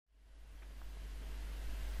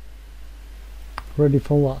Ready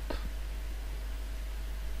for what?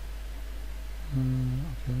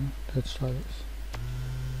 Okay, let's try this.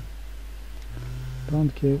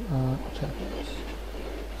 Don't give a chance.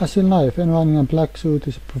 As in life, anyone in a black suit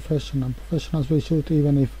is a professional. Professionals will shoot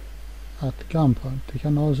even if at gunpoint. They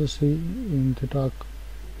can also see in the dark.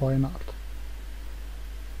 Why not?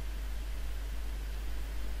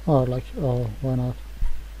 Or like, oh, why not?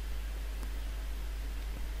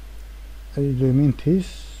 Do you mean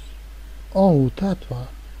this? Oh, that one.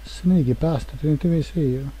 Sneaky bastard, didn't even see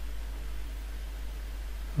you.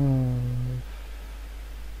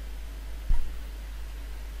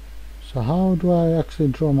 So how do I actually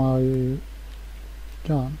draw my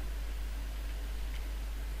gun?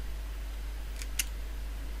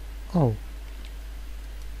 Oh.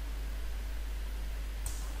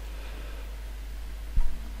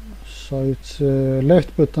 So it's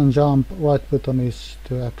left button jump, right button is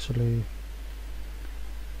to actually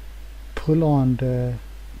pull on the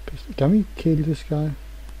pistol. Can we kill this guy?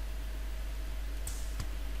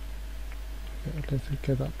 Okay, let's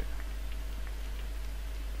get up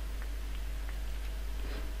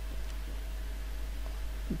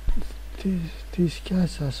here. These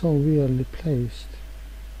guys are so weirdly placed.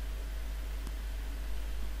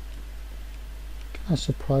 Can I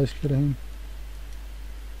surprise kill him?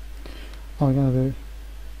 Oh, I'm gonna do.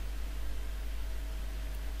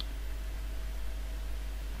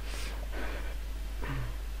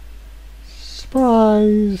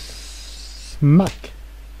 Surprise! Smack!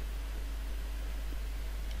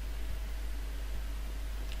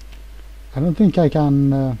 I don't think I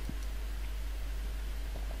can.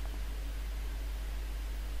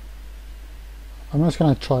 I'm just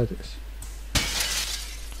gonna try this.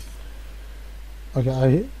 Okay,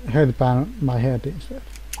 I headband my head instead.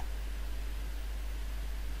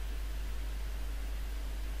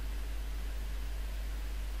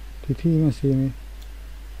 Did he even see me?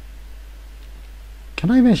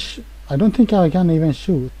 Can I even I don't think I can even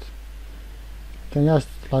shoot. Can I just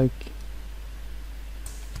like...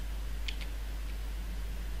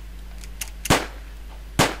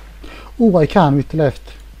 Oh, I can with the left.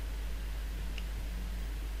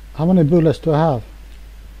 How many bullets do I have?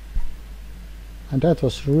 And that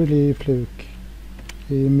was really fluke.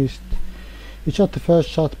 He missed. He shot the first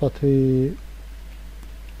shot, but he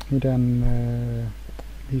then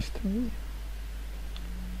missed me.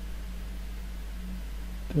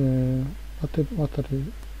 What are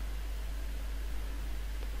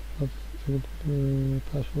the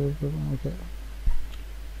password? Okay.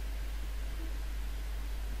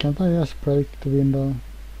 Can't I just break the window?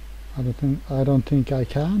 I don't think I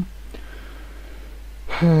can.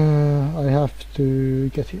 I have to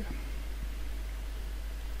get here.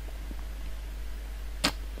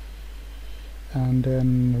 And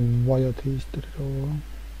then wire these to the door.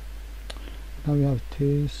 Now we have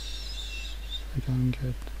this. I can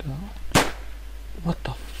get down. What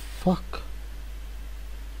the fuck?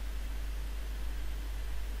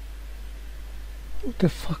 What the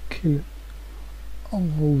fuck killed?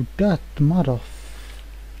 Oh, that mother.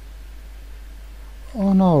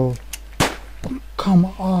 Oh no. Oh, come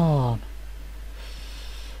on.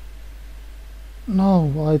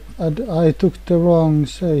 No, I took the wrong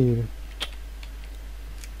save.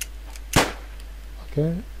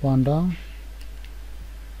 Okay, one down.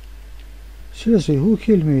 Seriously, who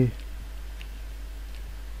killed me?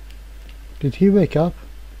 Did he wake up?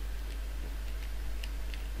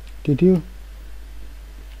 Did you?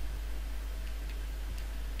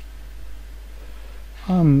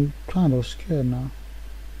 I'm kind of scared now.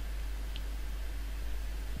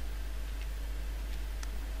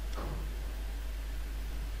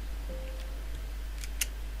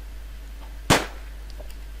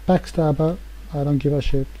 Backstabber, I don't give a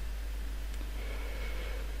shit.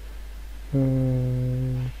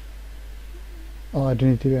 Oh, I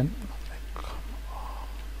didn't even.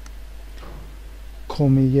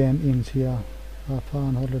 Kom igen inser jag. Vad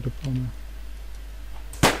fan håller du på med?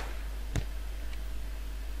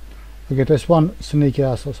 Okay, there's one sneaky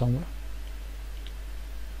asshole somewhere.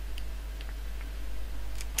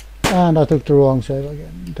 And I took the wrong save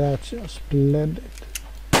again. That's just splendid.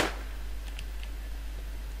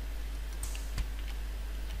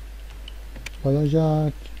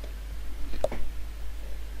 Jack.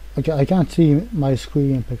 Okay, I can't see my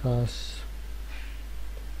screen because...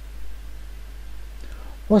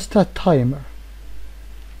 What's that timer?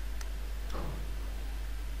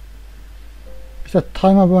 Is that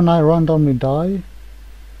timer when I randomly die?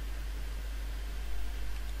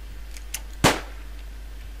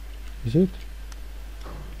 Is it?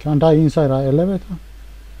 Can I die inside an elevator?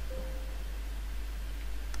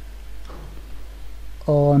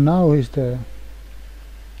 Oh, now he's there.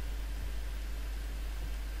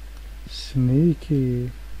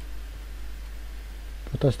 sneaky.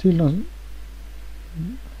 But I still don't...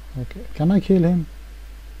 Okay, can I kill him?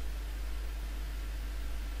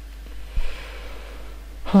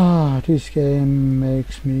 Ah, this game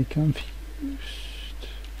makes me confused.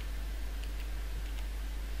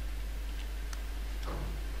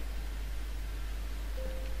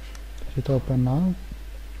 Is it open now?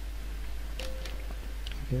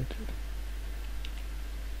 Okay,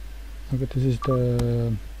 okay, this is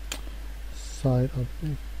the side of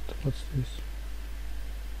it. What's this?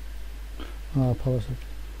 Ah, power socket.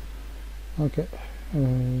 Okay.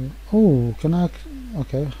 Oh, can I?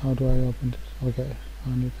 Okay, how do I open this? Okay, I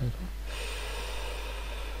need that.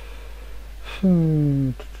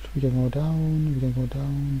 We can go down. We can go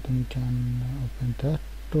down. Then we can open that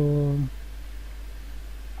door.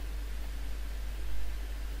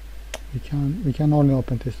 We can only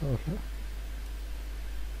open this door. Okay.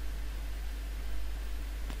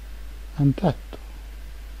 And that door.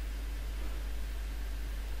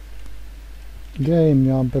 Game,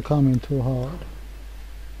 you're becoming too hard.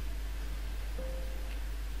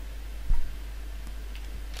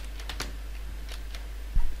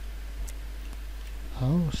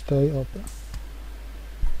 Oh, stay open.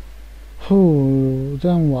 Oh,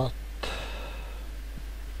 then what?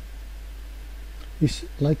 It's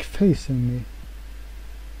like facing me.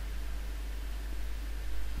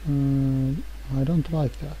 I don't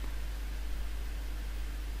like that.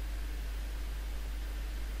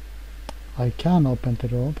 I can open the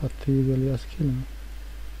door, but he will just kill me.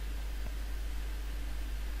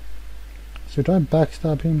 Should I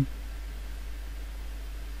backstab him?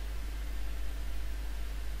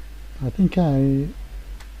 I think I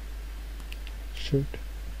should.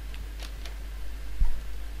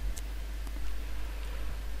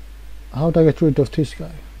 How do I get rid of this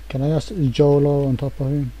guy? Can I just YOLO on top of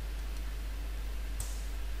him?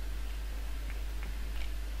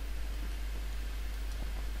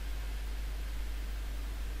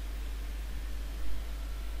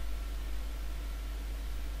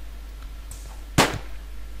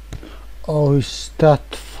 Oh, is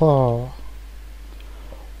that far?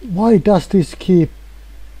 Why does this keep...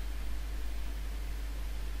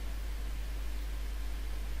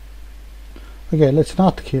 Okay, let's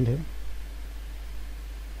not kill him.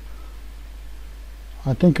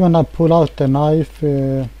 I think when I pull out the knife...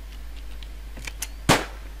 you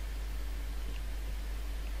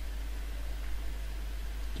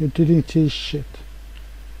didn't see shit.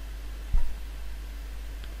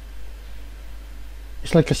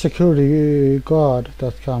 It's like a security guard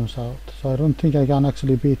that comes out, so I don't think I can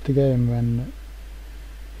actually beat the game when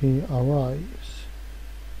he arrives.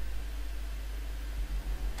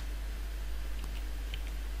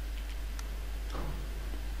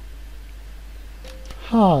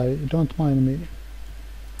 Hi, don't mind me.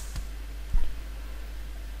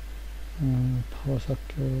 Power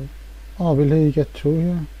socket. Oh, will he get through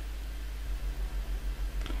here?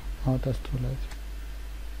 Oh, that's too late.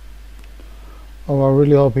 Oh, I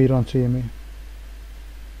really hope he don't see me.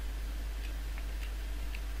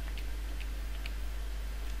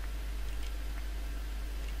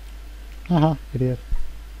 Haha, idiot.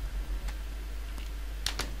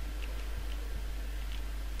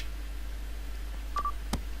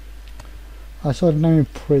 I saw the name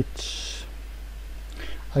Fritz.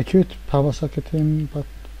 I could power socket him, but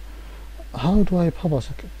how do I power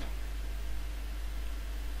socket?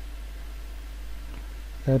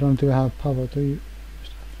 I don't even have power to use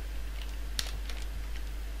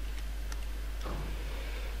that.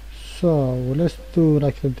 So let's do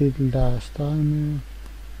like I did last time.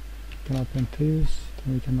 We can open this,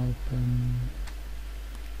 then we can open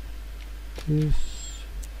this.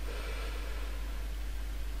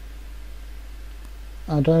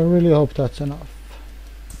 And I really hope that's enough.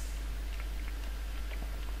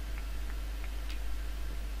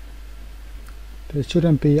 There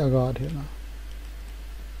shouldn't be a guard here now.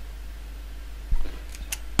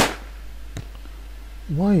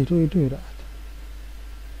 Why do you do that?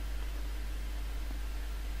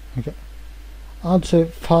 Okay. I'd say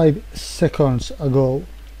 5 seconds ago.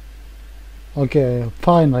 Okay,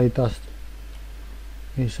 finally it does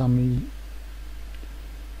me some...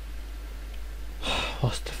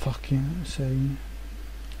 What's the fucking saying?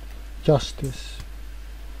 Justice.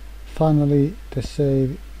 Finally the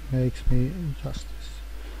save makes me justice.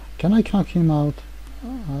 Can I knock him out?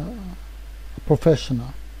 A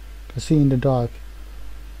professional can see in the dark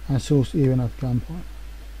and shoots even at gunpoint.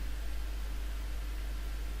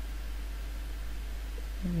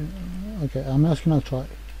 Okay, I'm just gonna try.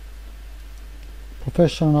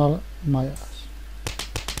 Professional, my ass.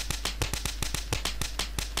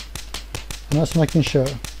 I'm just making sure.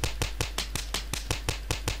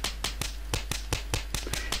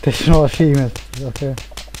 There's no achievement. Okay. Are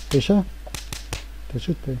you sure? There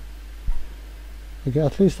should be. Okay,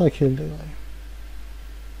 at least I killed the guy.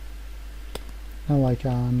 Now I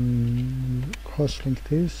can cross-link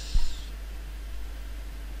this.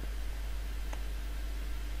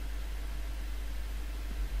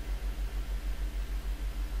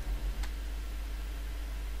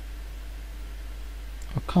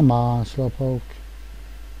 Oh, come on, slowpoke.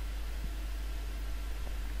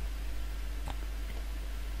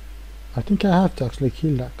 I think I have to actually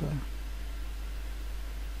kill that guy.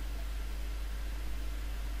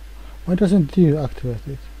 Why doesn't you activate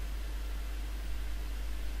it?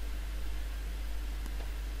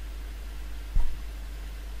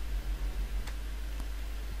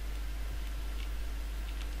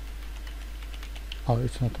 Oh,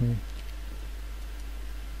 it's not me.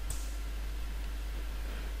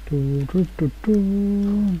 Oh,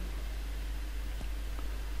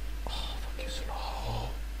 fucking slow.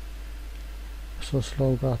 So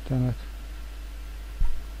slow, goddammit.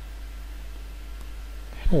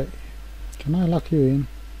 Hey, can I lock you in?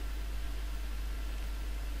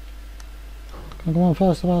 Come on,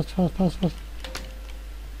 fast.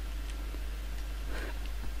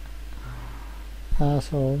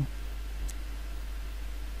 Asshole.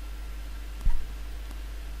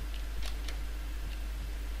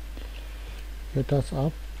 Get us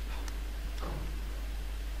up.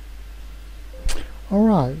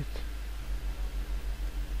 Alright.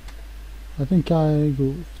 I think I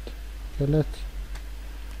goofed. Okay,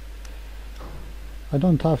 I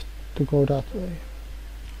don't have to go that way.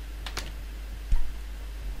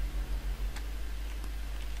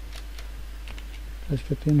 Let's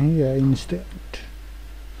get in here instead.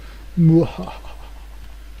 Mwahaha.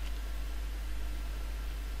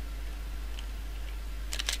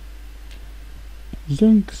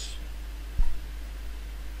 Zinks.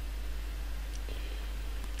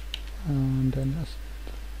 And then just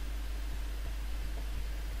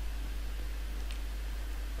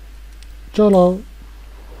Cholo.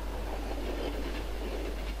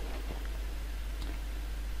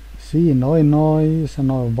 See, no noise and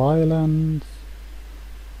no violence.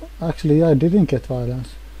 Actually, I didn't get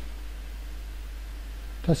violence.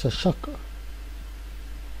 That's a shocker.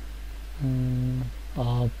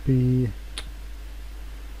 RB.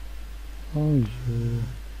 Oh, yeah.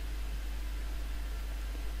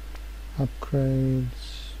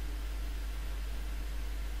 Upgrades.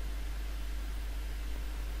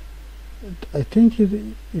 I think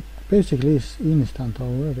it basically is instant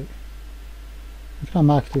already. I can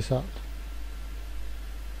max this out.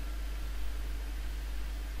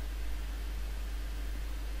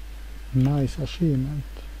 Nice achievement.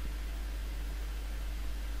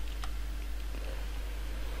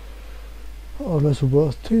 Always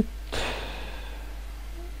worth it.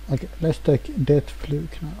 Okay, let's take Death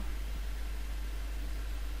Fluke now.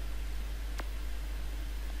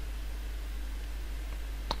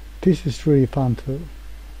 This is really fun too.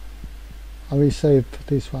 I will save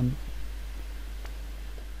this one